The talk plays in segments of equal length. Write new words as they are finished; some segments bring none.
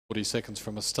40 seconds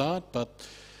from a start, but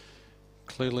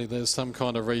clearly there's some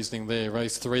kind of reasoning there.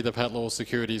 Race 3, the Pat Law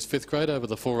Securities, 5th grade over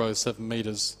the 407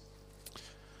 metres.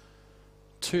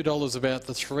 $2 about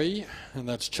the 3, and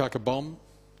that's Chuck a Bomb.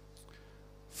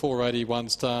 $4.80 1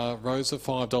 star Rosa,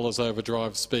 $5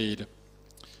 Overdrive Speed.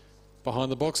 Behind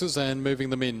the boxes and moving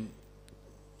them in.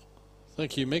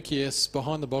 Thank you, Mick. Yes,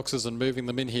 behind the boxes and moving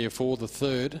them in here for the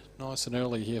 3rd. Nice and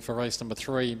early here for race number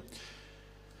 3.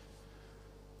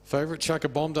 Favourite Chuck a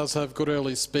Bomb does have good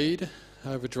early speed.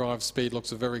 Overdrive Speed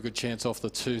looks a very good chance off the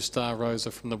 2 star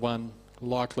Rosa from the 1.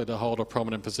 Likely to hold a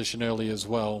prominent position early as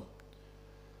well.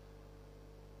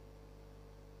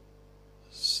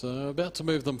 So about to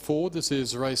move them forward. This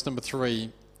is race number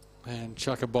 3, and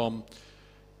Chuck a Bomb.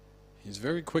 He's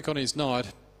very quick on his night.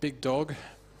 Big dog,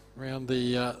 around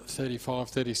the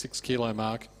 35-36 kilo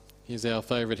mark. He's our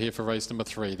favourite here for race number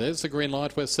 3. There's the green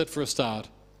light. We're set for a start.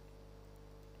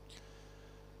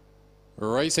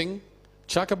 Racing.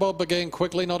 Chuck a Bomb again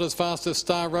quickly, not as fast as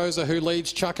Star Rosa, who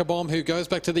leads Chuck a Bomb, who goes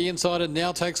back to the inside and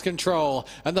now takes control.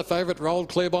 And the favourite rolled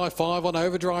clear by 5 on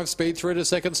Overdrive Speed through to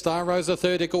 2nd. Star Rosa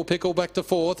 3rd, Ickle Pickle back to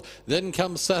 4th. Then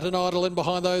comes Saturn Idol, in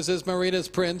behind those is Marina's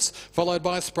Prince, followed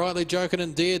by Sprightly Jokin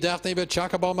and Dear Daphne. But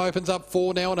Chuck a Bomb opens up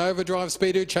 4 now on Overdrive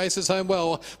Speed, who chases home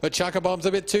well. But Chuck a Bomb's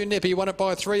a bit too nippy, won it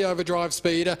by 3 Overdrive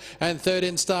Speed, and 3rd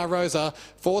in Star Rosa.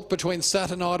 4th between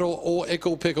Saturn Idol or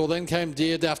Ickle Pickle. Then came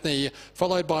Dear Daphne,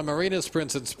 followed by Marina's Prince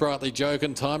and Sprightly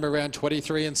Jokin. Time around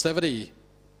 23 and 70.